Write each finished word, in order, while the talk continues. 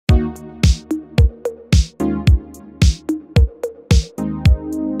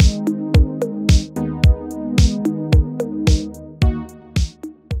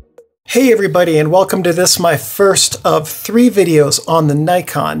Hey everybody, and welcome to this, my first of 3 videos on the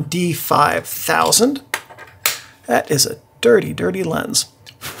Nikon D5000. That is a dirty, dirty lens.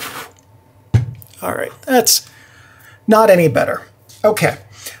 All right, that's not any better. Okay,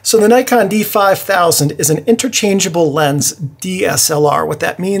 so the Nikon D5000 is an interchangeable lens DSLR. What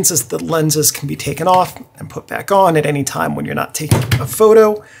that means is the lenses can be taken off and put back on at any time when you're not taking a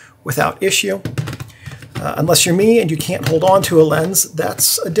photo without issue. Unless you're me and you can't hold on to a lens,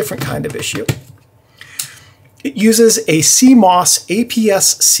 that's a different kind of issue. It uses a CMOS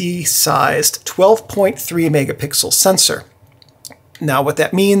APS-C sized 12.3 megapixel sensor. Now what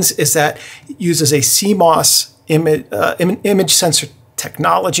that means is that it uses a CMOS image sensor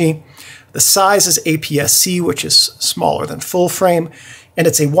technology. The size is APS-C, which is smaller than full frame, and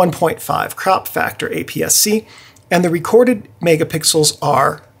it's a 1.5 crop factor APS-C, and the recorded megapixels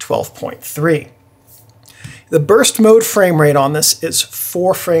are 12.3. The burst mode frame rate on this is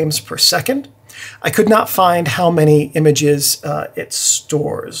 4 frames per second. I could not find how many images it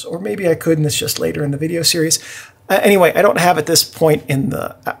stores, or maybe I could, and it's just later in the video series. Anyway, I don't have at this point in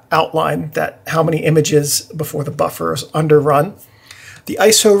the outline that how many images before the buffer is underrun. The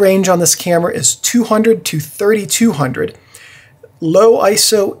ISO range on this camera is 200 to 3200. Low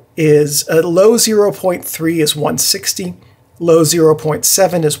ISO is, low 0.3 is 160, low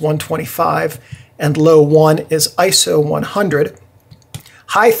 0.7 is 125, and low 1 is ISO 100.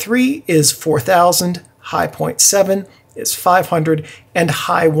 High 3 is 4000, high 0.7 is 500, and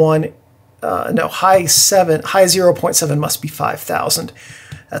high 0.7 must be 5000.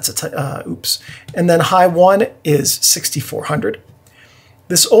 That's oops. And then high 1 is 6400.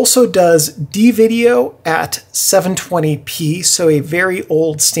 This also does D-video at 720p, so a very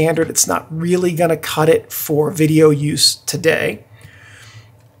old standard. It's not really going to cut it for video use today.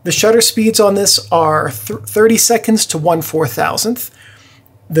 The shutter speeds on this are 30 seconds to 1/4000th.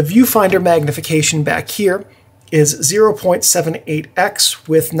 The viewfinder magnification back here is 0.78x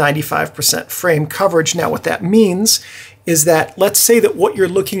with 95% frame coverage. Now what that means is that, let's say that what you're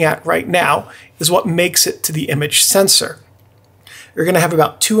looking at right now is what makes it to the image sensor. You're going to have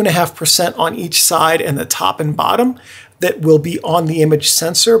about 2.5% on each side and the top and bottom that will be on the image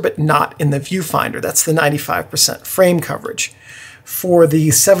sensor, but not in the viewfinder. That's the 95% frame coverage. For the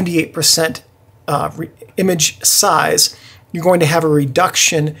 78% image size, you're going to have a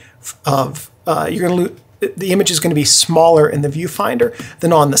reduction of, the image is going to be smaller in the viewfinder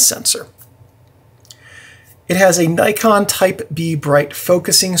than on the sensor. It has a Nikon Type B bright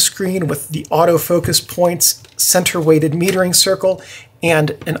focusing screen with the autofocus points, center-weighted metering circle,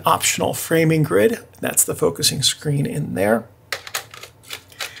 and an optional framing grid. That's the focusing screen in there.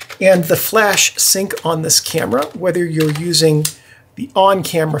 And the flash sync on this camera, whether you're using the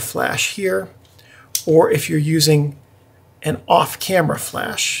on-camera flash here, or if you're using an off-camera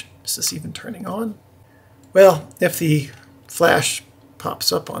flash. Is this even turning on? Well, if the flash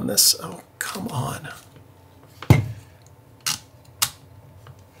pops up on this, oh, come on.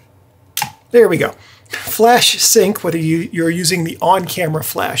 There we go. Flash sync, whether you're using the on-camera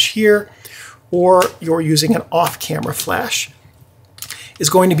flash here, or you're using an off-camera flash, is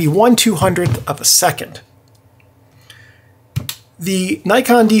going to be 1/200th of a second. The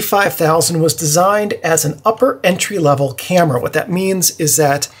Nikon D5000 was designed as an upper entry-level camera. What that means is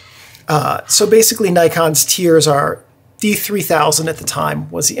that, so basically Nikon's tiers are D3000 at the time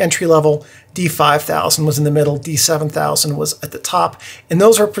was the entry-level, D5000 was in the middle, D7000 was at the top, and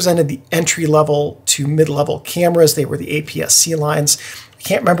those represented the entry-level to mid-level cameras. They were the APS-C lines. I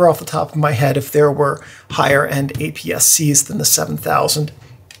can't remember off the top of my head if there were higher-end APS-Cs than the 7000,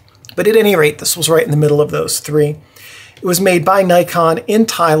 but at any rate, this was right in the middle of those 3. It was made by Nikon in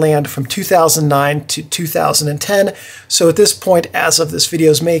Thailand from 2009 to 2010. So at this point, as of this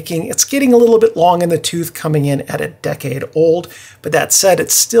video's making, it's getting a little bit long in the tooth, coming in at a decade old. But that said,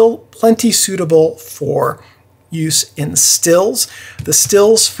 it's still plenty suitable for use in stills. The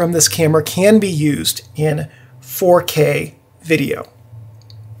stills from this camera can be used in 4K video.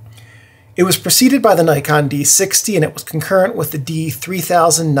 It was preceded by the Nikon D60, and it was concurrent with the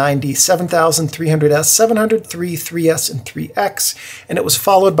D3000, 9D, 7000, 300S, 700, 3S, and 3X, and it was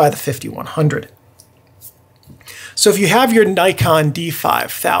followed by the 5100. So if you have your Nikon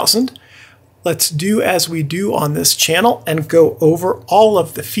D5000, let's do as we do on this channel and go over all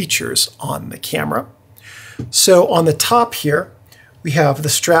of the features on the camera. So on the top here, we have the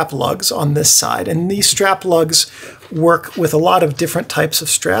strap lugs on this side, and these strap lugs work with a lot of different types of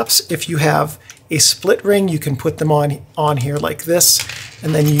straps. If you have a split ring, you can put them on here like this,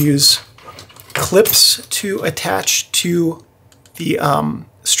 and then you use clips to attach to the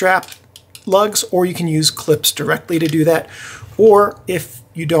strap lugs, or you can use clips directly to do that. Or if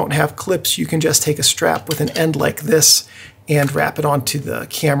you don't have clips, you can just take a strap with an end like this and wrap it onto the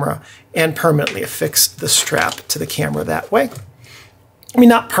camera and permanently affix the strap to the camera that way. I mean,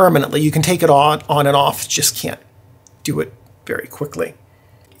 not permanently, you can take it on and off, just can't do it very quickly.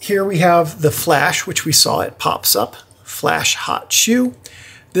 Here we have the flash, which we saw, it pops up, flash hot shoe.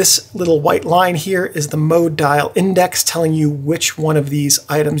 This little white line here is the mode dial index telling you which one of these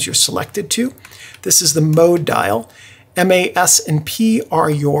items you're selected to. This is the mode dial. M, A, S, and P are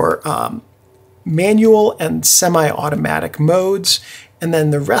your manual and semi-automatic modes, and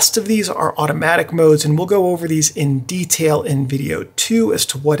then the rest of these are automatic modes, and we'll go over these in detail in video 2 as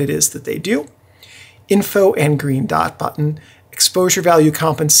to what it is that they do. Info and green dot button, exposure value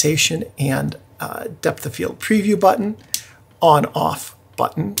compensation and depth of field preview button, on-off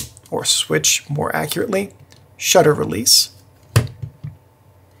button, or switch more accurately, shutter release.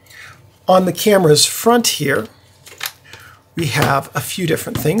 On the camera's front here, we have a few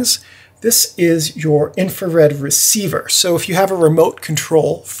different things. This is your infrared receiver. So if you have a remote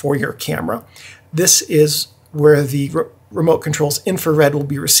control for your camera, this is where the remote control's infrared will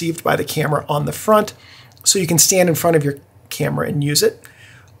be received by the camera on the front, so you can stand in front of your camera and use it.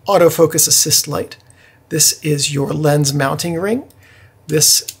 Autofocus assist light. This is your lens mounting ring.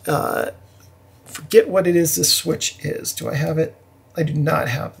 This, forget what it is this switch is. Do I have it? I do not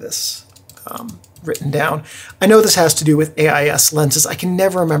have this written down. I know this has to do with AIS lenses. I can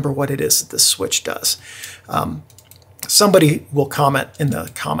never remember what it is that this switch does. Somebody will comment in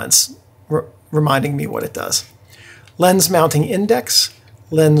the comments reminding me what it does. Lens mounting index,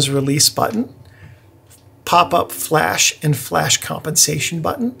 lens release button, pop-up flash and flash compensation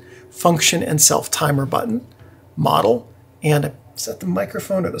button, function and self-timer button, model, and is that the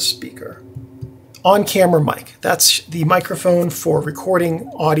microphone or the speaker? On-camera mic. That's the microphone for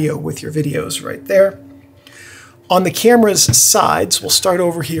recording audio with your videos right there. On the camera's sides, we'll start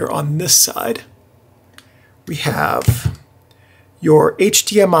over here on this side. We have your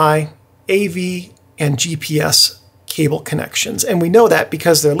HDMI, AV, and GPS cable connections. And we know that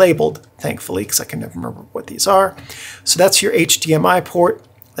because they're labeled, thankfully, because I can never remember what these are. So that's your HDMI port,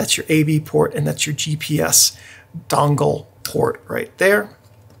 that's your AV port, and that's your GPS dongle port right there.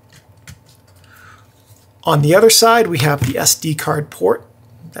 On the other side, we have the SD card port.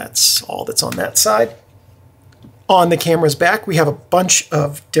 That's all that's on that side. On the camera's back, we have a bunch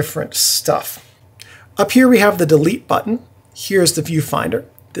of different stuff. Up here, we have the delete button. Here's the viewfinder.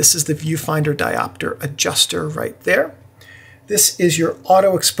 This is the viewfinder diopter adjuster right there. This is your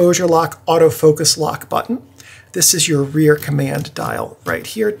auto exposure lock, autofocus lock button. This is your rear command dial right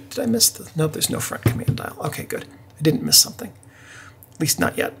here. Did I miss the? No, there's no front command dial. Okay, good. I didn't miss something. At least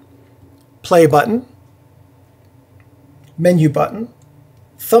not yet. Play button. Menu button,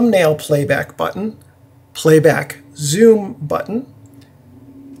 thumbnail playback button, playback zoom button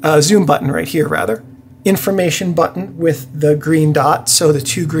right here rather, information button with the green dot, so the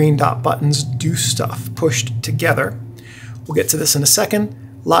two green dot buttons do stuff pushed together. We'll get to this in a second.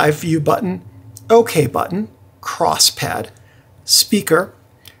 Live view button, OK button, cross pad, speaker.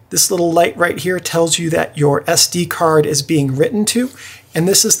 This little light right here tells you that your SD card is being written to, and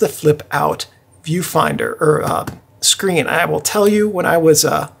this is the flip out viewfinder or screen. I will tell you, when I was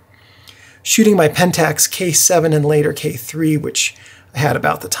shooting my Pentax K7 and later K3, which I had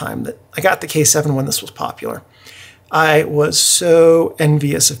about the time that I got the K7 when this was popular, I was so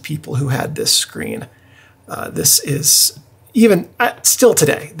envious of people who had this screen. This is, even still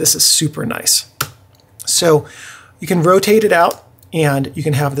today, this is super nice. So you can rotate it out and you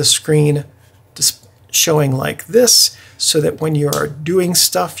can have the screen just showing like this, so that when you are doing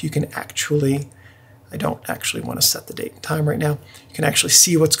stuff, you can actually, I don't actually want to set the date and time right now. You can actually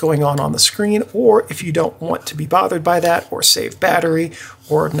see what's going on the screen, or if you don't want to be bothered by that, or save battery,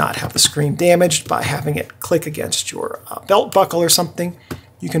 or not have the screen damaged by having it click against your belt buckle or something,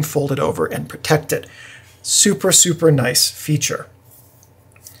 you can fold it over and protect it. Super, super nice feature.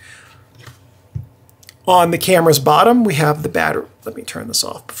 On the camera's bottom, we have the battery. Let me turn this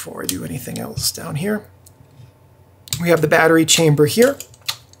off before I do anything else down here. We have the battery chamber here.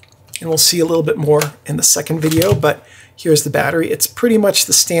 And we'll see a little bit more in the second video, but here's the battery. It's pretty much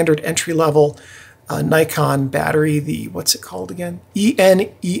the standard entry-level Nikon battery, the, what's it called again?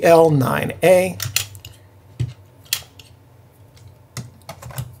 ENEL9A.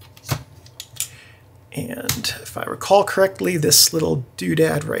 And if I recall correctly, this little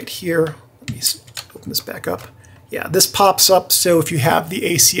doodad right here, let me open this back up. Yeah, this pops up, so if you have the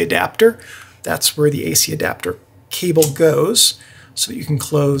AC adapter, that's where the AC adapter cable goes, so that you can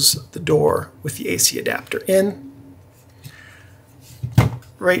close the door with the AC adapter in.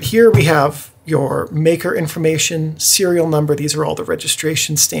 Right here we have your maker information, serial number, these are all the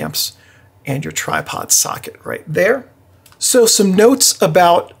registration stamps, and your tripod socket right there. So some notes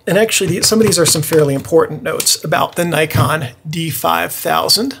about, and actually some of these are some fairly important notes about the Nikon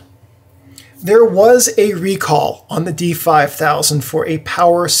D5000. There was a recall on the D5000 for a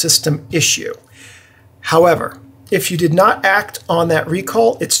power system issue. However, if you did not act on that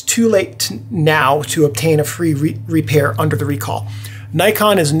recall, it's too late now to obtain a free repair under the recall.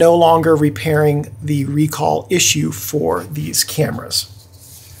 Nikon is no longer repairing the recall issue for these cameras.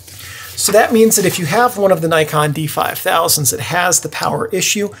 So that means that if you have one of the Nikon D5000s that has the power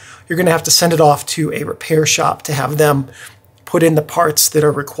issue, you're going to have to send it off to a repair shop to have them put in the parts that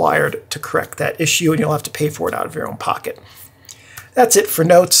are required to correct that issue, and you'll have to pay for it out of your own pocket. That's it for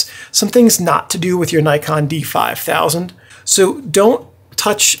notes. Some things not to do with your Nikon D5000. So don't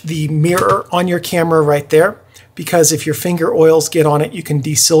touch the mirror on your camera right there, because if your finger oils get on it, you can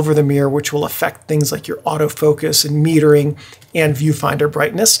desilver the mirror, which will affect things like your autofocus and metering and viewfinder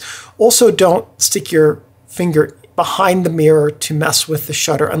brightness. Also, don't stick your finger behind the mirror to mess with the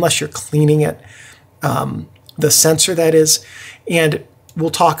shutter unless you're cleaning it, the sensor that is. And we'll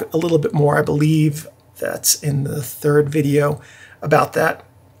talk a little bit more, I believe that's in the third video about that.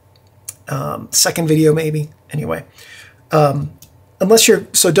 Second video maybe, anyway.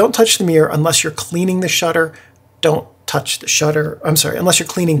 So don't touch the mirror unless you're cleaning the shutter. Don't touch the shutter. I'm sorry, unless you're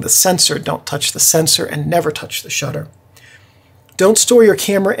cleaning the sensor, don't touch the sensor, and never touch the shutter. Don't store your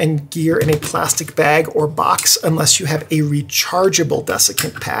camera and gear in a plastic bag or box unless you have a rechargeable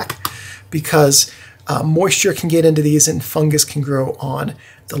desiccant pack, because moisture can get into these and fungus can grow on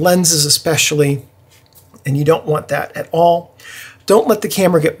the lenses especially, and you don't want that at all. Don't let the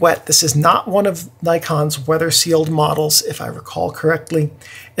camera get wet. This is not one of Nikon's weather-sealed models, if I recall correctly.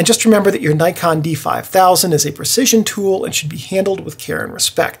 And just remember that your Nikon D5000 is a precision tool and should be handled with care and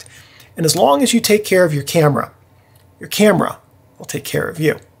respect. And as long as you take care of your camera will take care of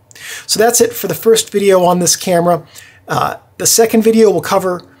you. So that's it for the first video on this camera. The second video will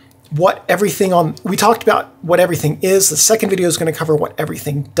cover we talked about what everything is. The second video is going to cover what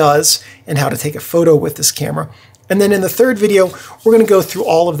everything does and how to take a photo with this camera. And then in the third video, we're going to go through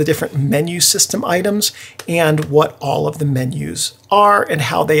all of the different menu system items and what all of the menus are and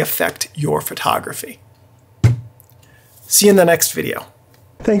how they affect your photography. See you in the next video.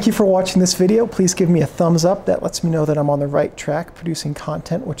 Thank you for watching this video. Please give me a thumbs up. That lets me know that I'm on the right track producing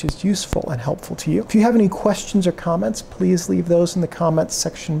content which is useful and helpful to you. If you have any questions or comments, please leave those in the comments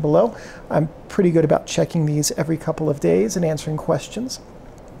section below. I'm pretty good about checking these every couple of days and answering questions.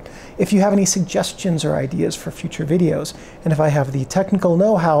 If you have any suggestions or ideas for future videos, and if I have the technical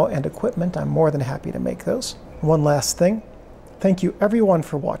know-how and equipment, I'm more than happy to make those. One last thing. Thank you everyone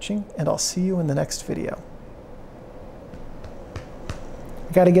for watching, and I'll see you in the next video.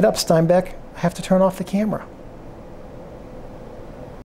 I gotta get up, Steinbeck. I have to turn off the camera.